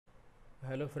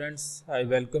Hello friends, I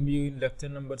welcome you in lecture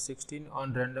number 16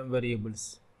 on random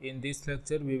variables. In this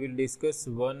lecture we will discuss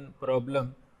one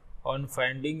problem on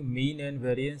finding mean and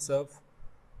variance of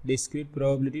discrete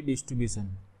probability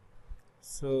distribution.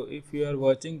 So if you are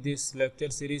watching this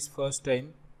lecture series first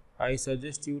time, I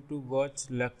suggest you to watch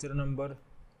lecture number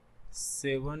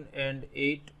 7 and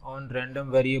 8 on random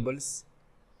variables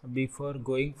before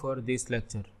going for this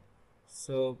lecture.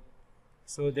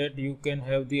 So that you can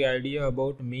have the idea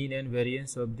about mean and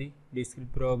variance of the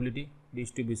discrete probability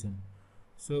distribution.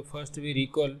 So first we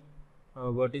recall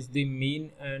what is the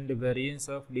mean and variance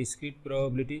of discrete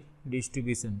probability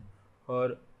distribution,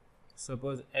 or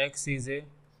suppose x is a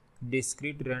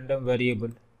discrete random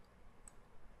variable.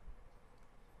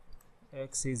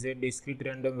 X is a discrete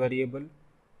random variable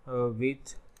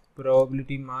with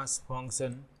probability mass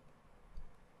function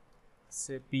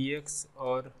say px,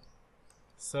 or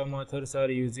some authors are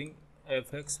using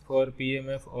fx for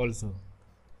PMF also.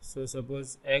 So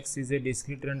suppose x is a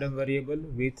discrete random variable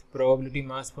with probability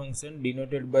mass function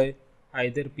denoted by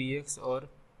either px or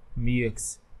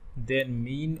μx. Then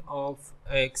mean of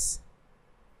x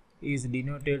is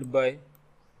denoted by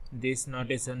this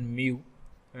notation mu,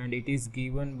 and it is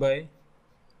given by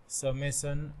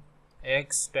summation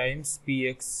x times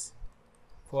px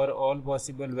for all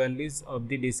possible values of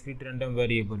the discrete random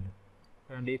variable.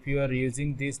 And if you are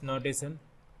using this notation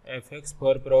fx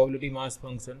for probability mass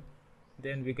function,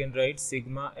 then we can write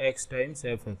sigma x times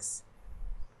fx.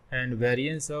 And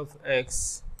variance of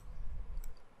x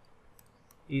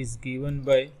is given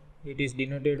by, it is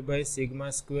denoted by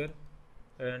sigma square,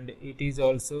 and it is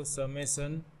also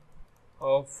summation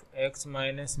of x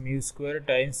minus mu square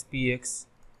times px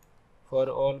for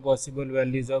all possible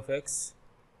values of x,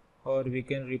 or we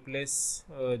can replace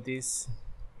this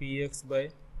px by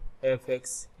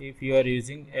fx if you are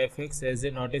using fx as a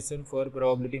notation for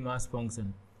probability mass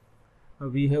function.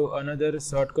 We have another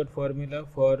shortcut formula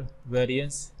for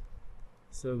variance.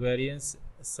 So variance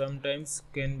sometimes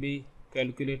can be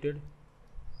calculated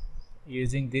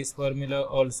using this formula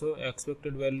also: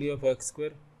 expected value of x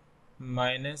square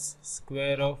minus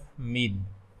square of mean,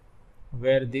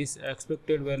 where this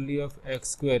expected value of x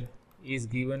square is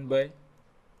given by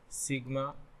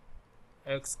sigma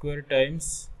x square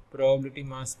times probability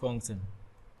mass function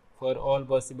for all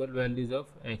possible values of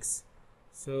x.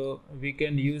 So we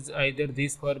can use either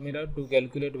this formula to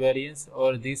calculate variance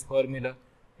or this formula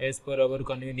as per our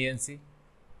convenience,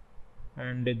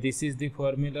 and this is the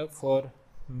formula for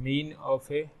mean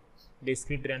of a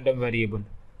discrete random variable.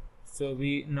 So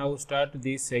we now start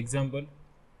this example.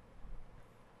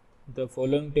 The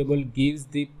following table gives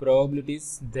the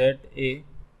probabilities that a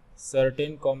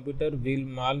certain computer will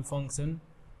malfunction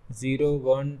 0,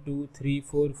 1, 2, 3,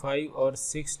 4, 5 or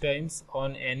 6 times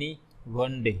on any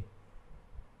one day.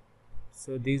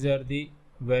 So these are the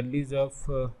values of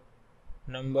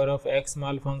number of x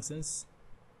malfunctions.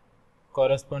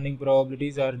 Corresponding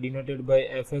probabilities are denoted by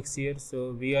fx here.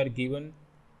 So we are given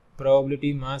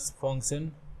probability mass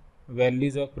function,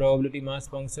 values of probability mass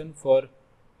function for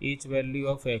each value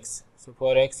of x. So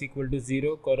for x equal to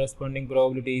 0, corresponding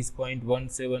probability is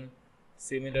 0.17.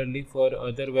 Similarly, for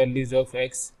other values of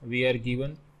x, we are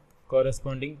given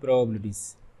corresponding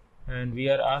probabilities, and we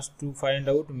are asked to find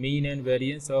out mean and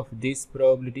variance of this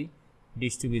probability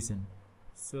distribution.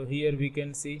 So here we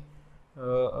can see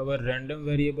our random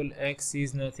variable x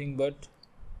is nothing but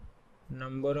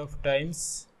number of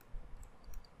times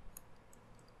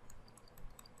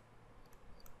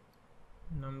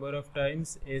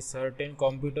a certain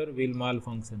computer will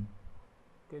malfunction.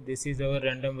 Okay, this is our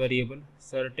random variable,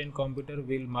 certain computer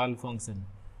will malfunction.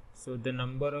 So the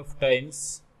number of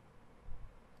times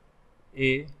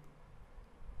a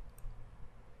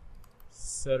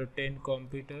certain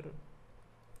computer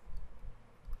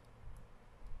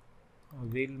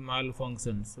will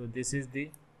malfunction. So this is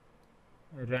the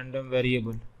random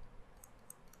variable,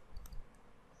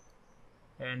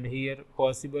 and here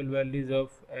possible values of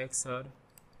x are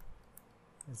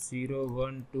 0,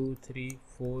 1, 2, 3,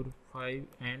 4, 5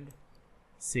 and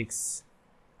 6,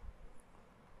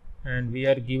 and we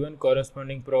are given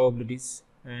corresponding probabilities,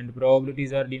 and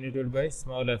probabilities are denoted by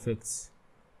small fx.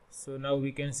 So now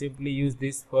we can simply use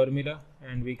this formula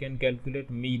and we can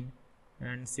calculate mean,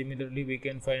 and similarly we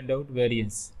can find out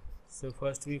variance. So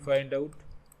first we find out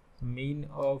mean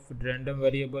of random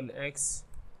variable x,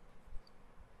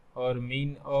 or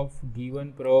mean of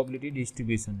given probability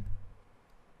distribution.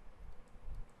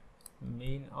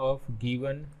 Mean of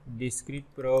given discrete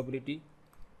probability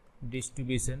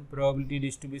distribution. Probability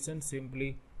distribution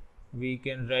simply we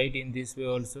can write in this way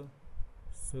also.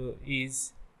 So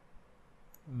is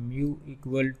mu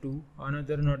equal to,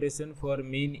 another notation for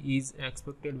mean is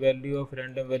expected value of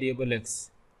random variable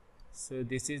x. So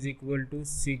this is equal to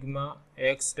sigma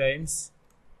x times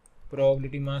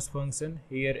probability mass function.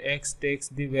 Here x takes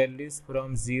the values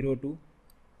from 0 to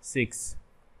 6.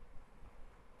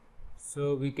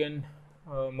 So we can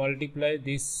multiply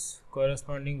these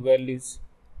corresponding values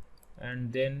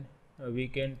and then we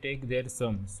can take their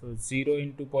sum. So 0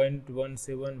 into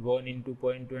 0.17, 1 into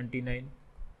 0.29.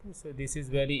 So this is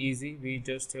very easy. We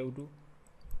just have to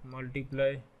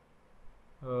multiply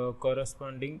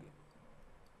corresponding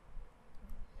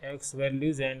x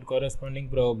values and corresponding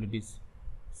probabilities.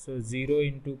 So 0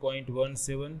 into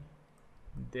 0.17,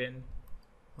 then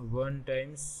 1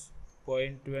 times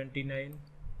 0.29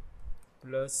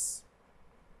 plus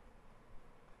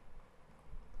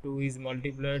 2 is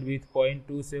multiplied with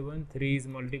 0.27, 3 is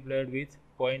multiplied with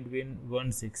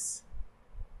 0.16.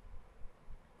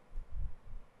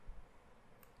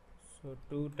 So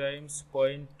 2 times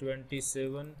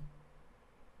 0.27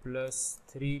 plus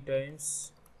 3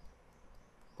 times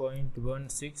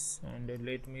 0.16, and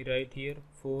let me write here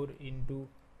 4 into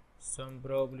some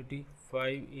probability,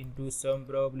 5 into some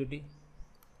probability,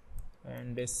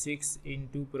 and 6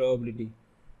 into probability.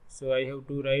 So I have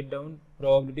to write down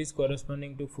probabilities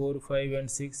corresponding to 4, 5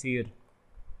 and 6 here.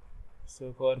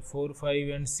 So for 4, 5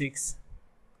 and 6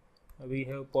 we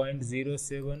have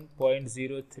 0.07,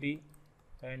 0.03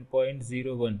 and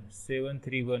 0.01,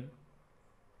 731.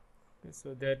 Okay,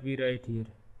 so that we write here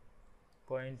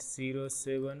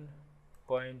 0.07,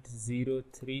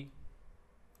 0.03,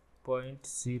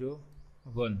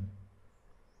 0.01.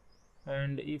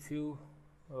 And if you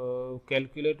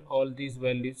calculate all these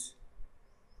values,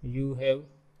 you have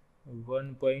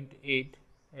 1.8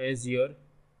 as your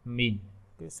mean.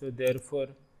 Okay, so therefore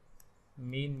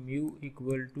mean mu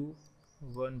equal to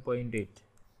 1.8.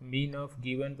 Mean of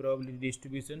given probability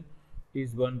distribution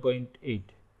is 1.8.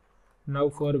 Now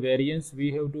for variance,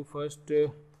 we have to first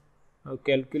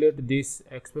calculate this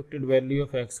expected value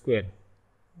of x square,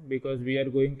 because we are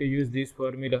going to use this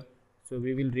formula. So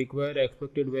we will require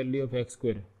expected value of x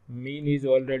square. Mean is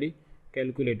already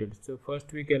calculated. So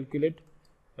first we calculate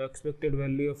expected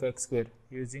value of x square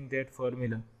using that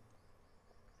formula.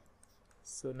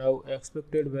 So now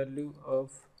expected value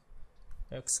of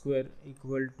x square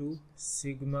equal to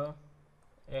sigma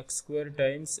x square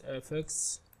times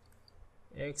fx.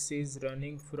 X is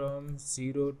running from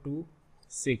 0 to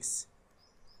 6.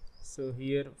 So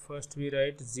here first we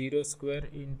write 0 square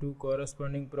into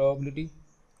corresponding probability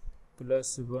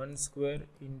plus 1 square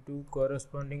into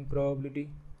corresponding probability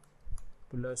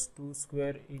plus 2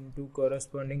 square into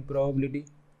corresponding probability,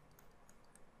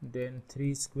 then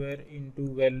 3 square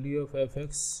into value of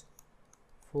fx,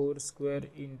 4 square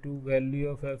into value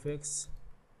of fx,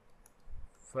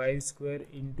 5 square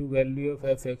into value of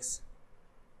fx,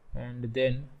 and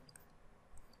then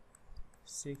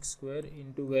 6 square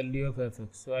into value of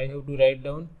fx. So I have to write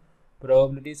down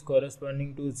probabilities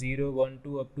corresponding to 0, 1,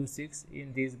 2 up to 6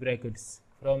 in these brackets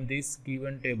from this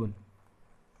given table.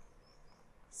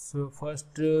 So first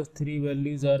three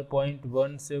values are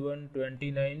 0.17,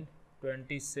 29,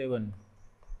 27.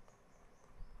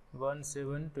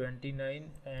 17,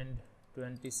 29 and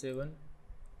 27.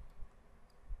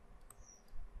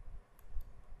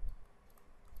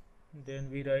 Then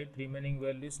we write remaining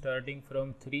values starting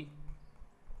from 3.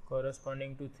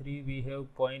 Corresponding to 3 we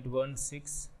have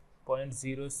 0.16,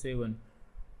 0.07,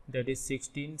 that is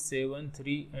 16, 7,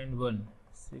 3 and 1.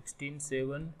 16,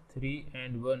 7, 3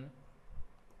 and 1.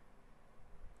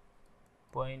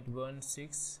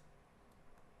 0.16,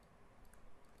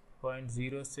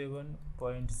 0.07,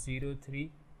 0.03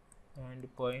 and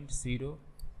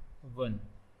 0.01.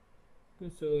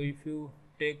 Okay, so if you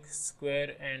take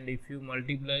square and if you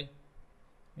multiply,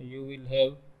 you will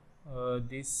have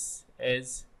this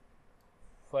as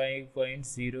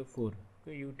 5.04.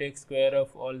 Okay, you take square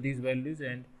of all these values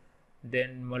and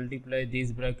then multiply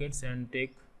these brackets and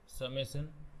take summation.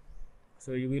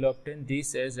 So you will obtain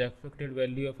this as expected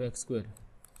value of x square.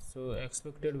 So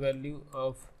expected value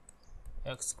of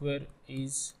x square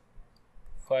is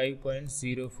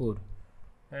 5.04.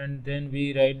 And then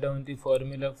we write down the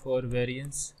formula for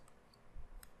variance.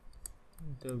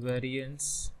 The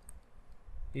variance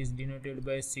is denoted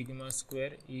by sigma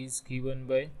square, is given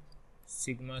by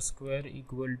sigma square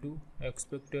equal to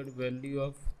expected value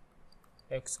of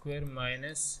x square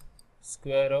minus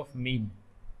square of mean.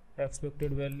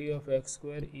 Expected value of x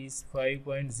square is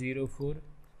 5.04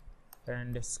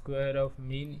 and square of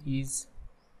mean is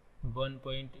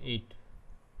 1.8.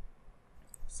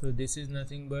 So this is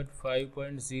nothing but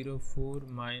 5.04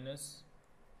 minus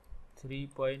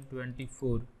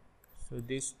 3.24. So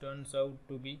this turns out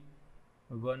to be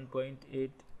 1.8,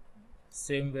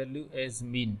 same value as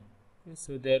mean. Okay,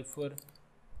 so therefore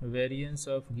variance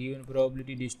of given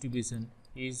probability distribution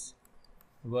is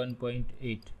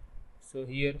 1.8. So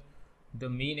here the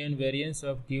mean and variance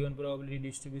of given probability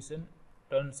distribution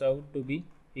turns out to be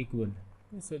equal.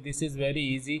 So this is very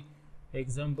easy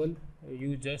example.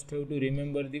 You just have to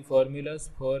remember the formulas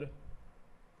for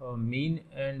mean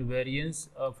and variance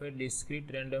of a discrete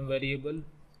random variable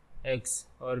x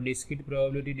or discrete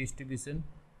probability distribution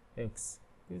x.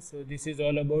 Okay, so this is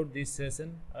all about this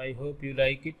session. I hope you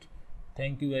like it.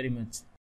 Thank you very much.